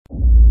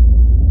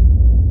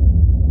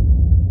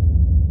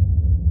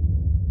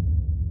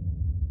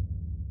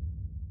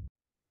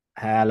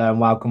Hello and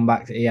welcome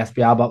back to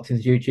ESBR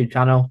Boxing's YouTube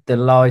channel.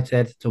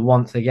 Delighted to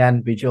once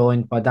again be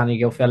joined by Danny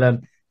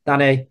Gilfillan.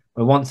 Danny,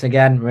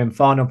 we're in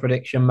final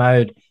prediction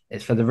mode.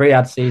 It's for the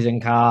Riyadh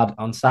season card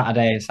on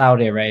Saturday in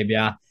Saudi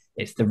Arabia.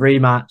 It's the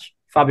rematch,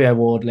 Fabio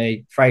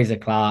Wardley, Frazer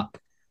Clarke.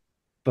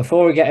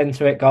 Before we get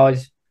into it,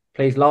 guys,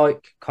 please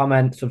like,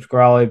 comment,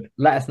 subscribe.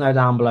 Let us know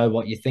down below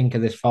what you think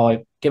of this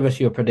fight. Give us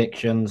your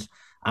predictions.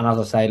 And as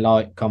I say,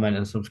 like, comment,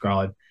 and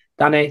subscribe.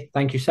 Danny,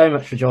 thank you so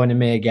much for joining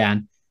me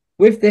again.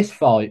 With this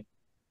fight,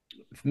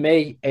 for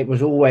me, it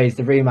was always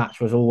the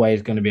rematch was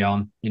always going to be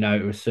on. You know,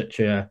 it was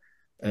such an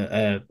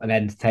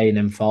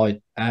entertaining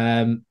fight.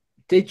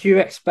 Did you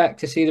expect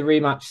to see the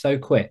rematch so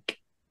quick?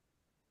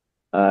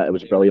 It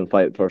was a brilliant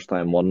fight, first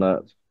time won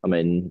it. I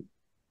mean,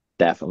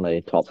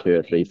 definitely top two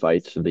or three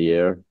fights of the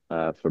year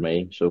for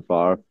me so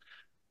far.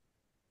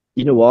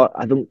 You know what?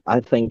 I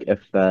think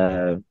if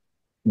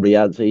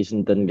Riyadh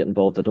season didn't get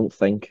involved, I don't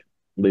think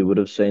we would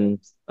have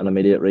seen an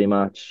immediate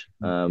rematch.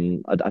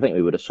 I think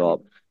we would have saw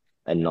it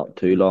in not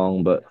too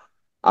long. But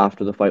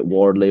after the fight,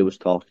 Wardley was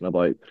talking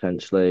about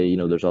potentially,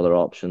 there's other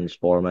options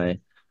for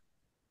me.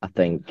 I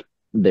think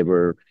they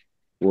were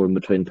in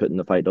between putting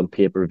the fight on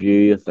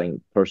pay-per-view. I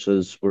think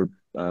purses were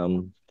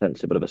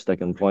potentially a bit of a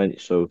sticking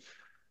point. So,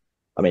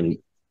 I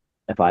mean,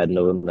 if I had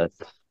known that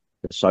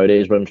the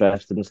Saudis were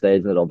interested in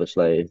staging it,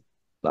 obviously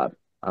that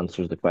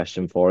answers the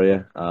question for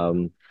you.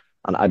 And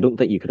I don't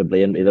think you could have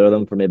blamed either of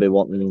them for maybe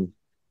wanting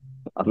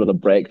a little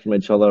break from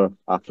each other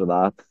after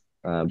that,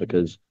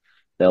 because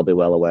they'll be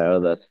well aware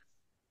that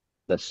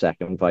the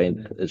second fight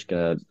is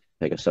going to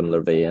take a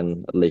similar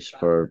vein, at least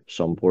for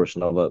some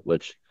portion of it,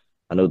 which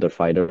I know they're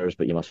fighters,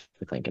 but you must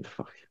be thinking,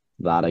 fuck,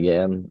 that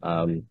again.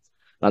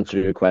 Answer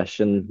your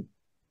question,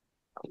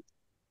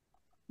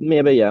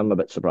 maybe, yeah, I'm a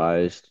bit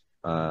surprised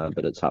that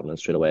it's happening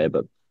straight away,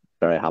 but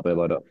very happy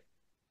about it.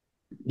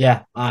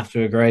 Yeah, I have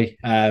to agree.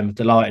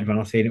 Delighted when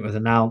I seen it was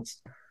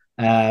announced.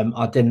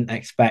 I didn't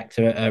expect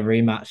a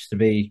rematch to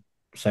be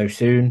so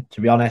soon. To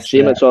be honest,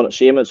 Shame it's on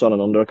an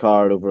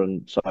undercard over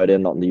in Saudi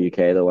and not in the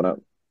UK, though, isn't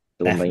it?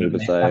 The one thing you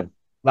would definitely. say.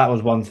 That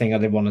was one thing I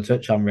did want to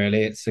touch on,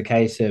 really. It's a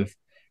case of,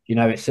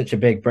 it's such a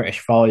big British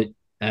fight,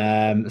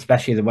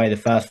 especially the way the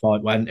first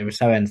fight went. It was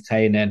so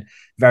entertaining,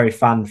 very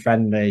fan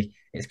friendly.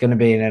 It's going to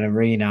be in an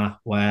arena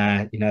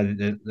where,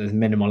 there's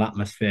minimal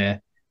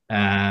atmosphere.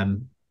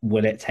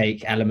 Will it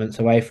take elements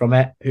away from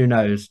it? Who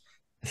knows?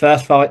 The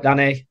first fight,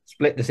 Danny,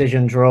 split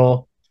decision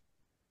draw.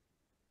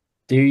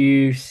 Do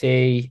you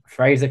see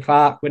Frazer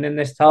Clarke winning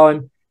this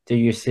time? Do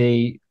you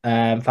see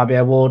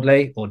Fabio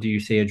Wardley, or do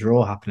you see a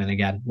draw happening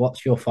again?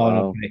 What's your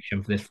final Wow.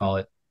 prediction for this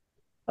fight?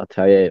 I'll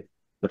tell you,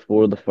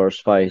 before the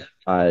first fight,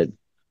 I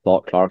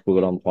thought Clarke would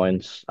get on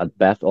points. I'd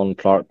bet on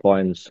Clarke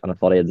points, and I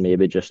thought he had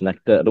maybe just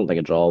nicked it. I don't think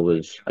a draw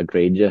was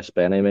egregious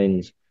by any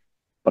means,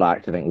 but I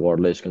actually think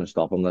Wardley's going to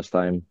stop him this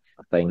time.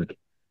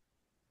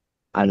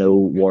 I know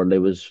Wardley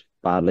was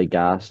badly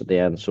gassed at the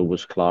end, so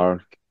was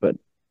Clarke, but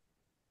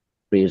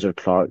Frazer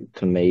Clarke,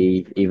 to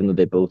me, even though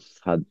they both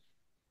had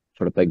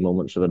sort of big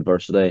moments of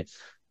adversity,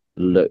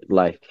 looked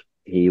like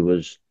he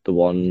was the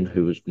one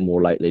who was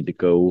more likely to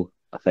go.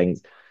 I think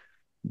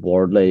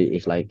Wardley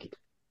is like,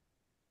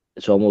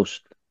 it's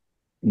almost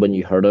when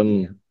you hurt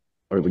him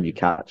or when you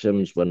catch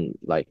him is when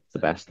like the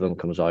best of him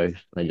comes out and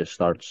he just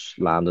starts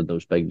landing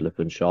those big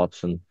looking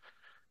shots and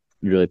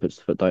really puts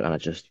the foot down. And I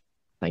just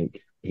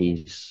think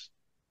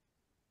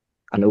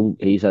I know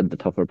he's had the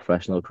tougher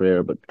professional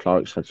career, but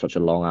Clarke's had such a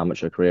long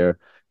amateur career.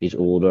 He's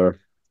older,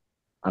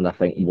 and I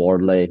think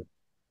Wardley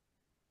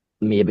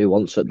maybe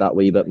wants it that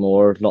wee bit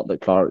more. Not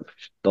that Clarke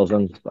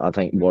doesn't. But I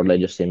think Wardley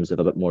just seems to have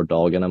a bit more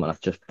dog in him, and I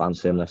just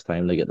fancy him this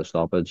time to get the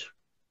stoppage.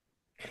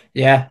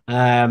 Yeah,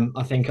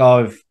 I think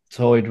I've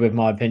toyed with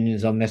my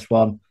opinions on this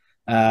one.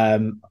 I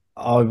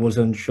was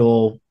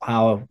unsure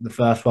how the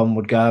first one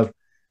would go,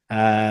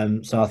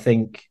 so I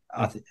think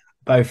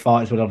both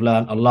fighters would have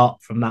learned a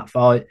lot from that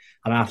fight,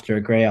 and I have to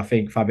agree. I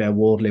think Fabio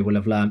Wardley will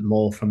have learned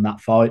more from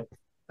that fight.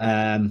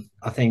 I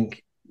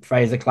think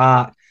Frazer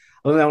Clarke.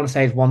 I don't want to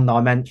say he's one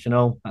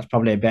dimensional. That's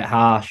probably a bit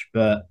harsh,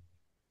 but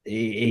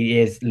he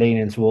is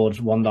leaning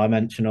towards one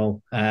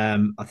dimensional.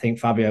 I think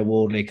Fabio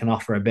Wardley can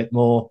offer a bit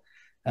more.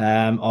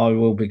 I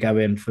will be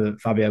going for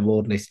Fabio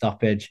Wardley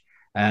stoppage.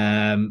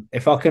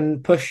 If I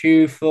can push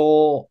you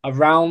for a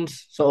round,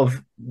 sort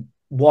of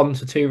 1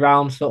 to 2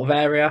 rounds sort of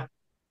area.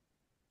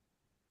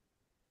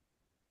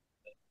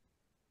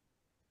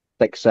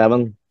 6,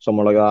 7,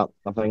 somewhere like that.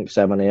 I think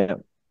 7, 8.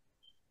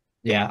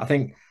 Yeah,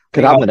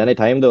 Could happen at any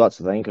time, though. That's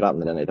the thing. Could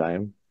happen at any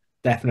time.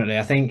 definitely.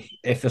 I think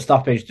if the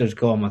stoppage does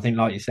come, I think,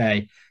 like you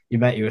say, you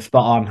were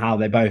spot on how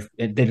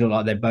it did look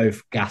like they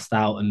both gassed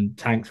out and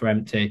tanks were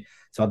empty.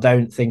 So I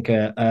don't think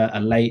a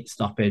late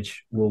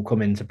stoppage will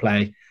come into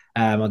play.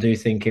 I do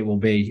think it will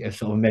be a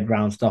sort of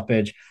mid-round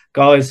stoppage.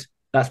 Guys,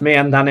 that's me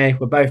and Danny.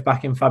 We're both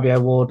back in Fabio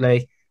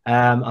Wardley.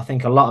 I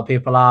think a lot of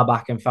people are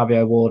back in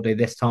Fabio Wardley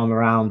this time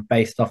around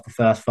based off the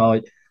first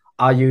fight.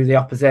 Are you the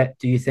opposite?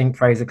 Do you think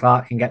Frazer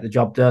Clarke can get the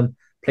job done?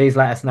 Please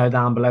let us know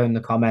down below in the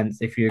comments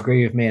if you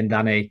agree with me and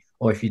Danny,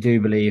 or if you do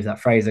believe that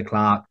Frazer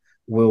Clarke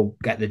will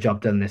get the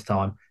job done this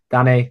time.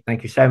 Danny,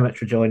 thank you so much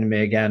for joining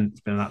me again. It's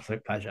been an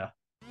absolute pleasure.